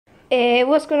Hey,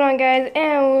 what's going on, guys?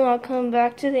 And welcome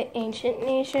back to the Ancient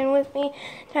Nation with me,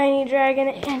 Tiny Dragon.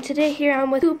 And today here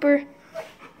I'm with Cooper.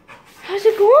 How's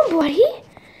it going, buddy?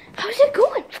 How's it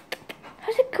going?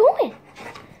 How's it going?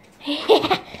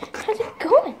 How's it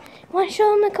going? Want to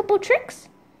show him a couple tricks?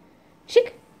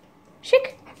 Shake,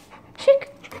 shake, shake.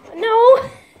 No,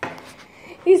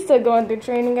 he's still going through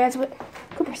training, guys. But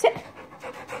Cooper, sit.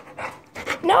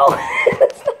 No,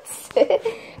 let's not sit.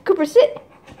 Cooper, sit.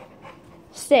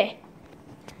 Stay.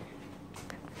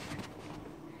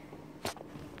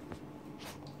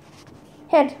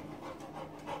 Hand.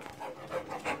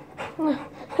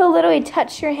 He'll literally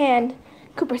touch your hand.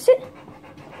 Cooper, sit.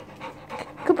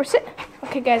 Cooper, sit.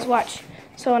 Okay, guys, watch.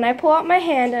 So when I pull out my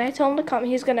hand and I tell him to come,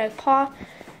 he's gonna paw.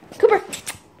 Cooper,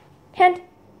 hand.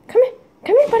 Come here.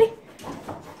 Come here, buddy.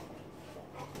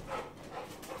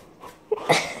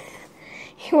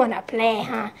 You wanna play,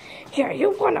 huh? Here,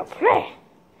 you wanna play.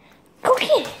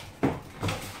 Okay.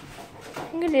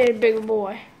 Look at that big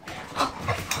boy.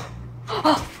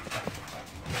 Oh.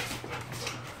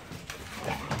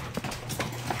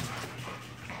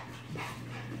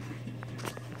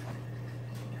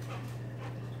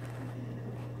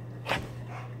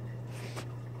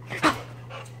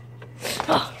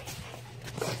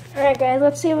 Alright, guys,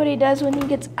 let's see what he does when he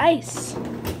gets ice.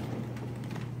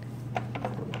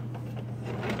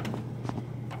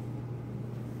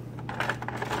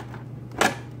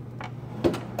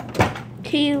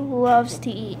 He loves to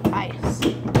eat ice.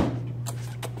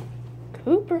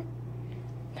 Cooper,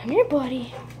 come here,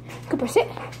 buddy. Cooper, sit.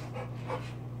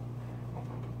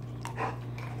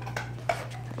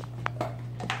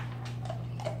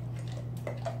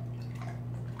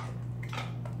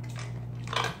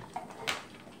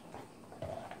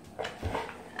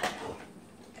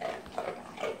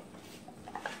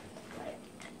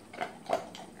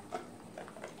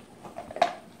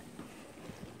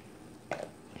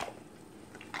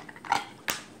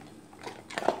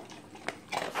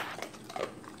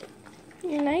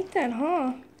 You like that,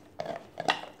 huh?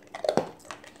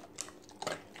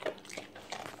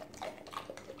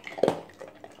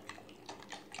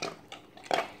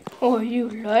 Oh, you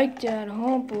like that,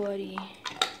 huh, buddy?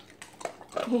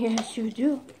 Yes, you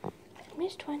do.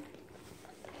 Missed one.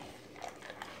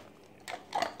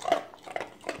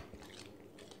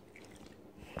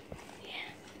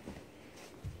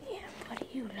 Yeah, buddy,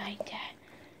 you like that.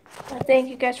 Well, thank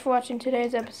you guys for watching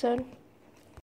today's episode.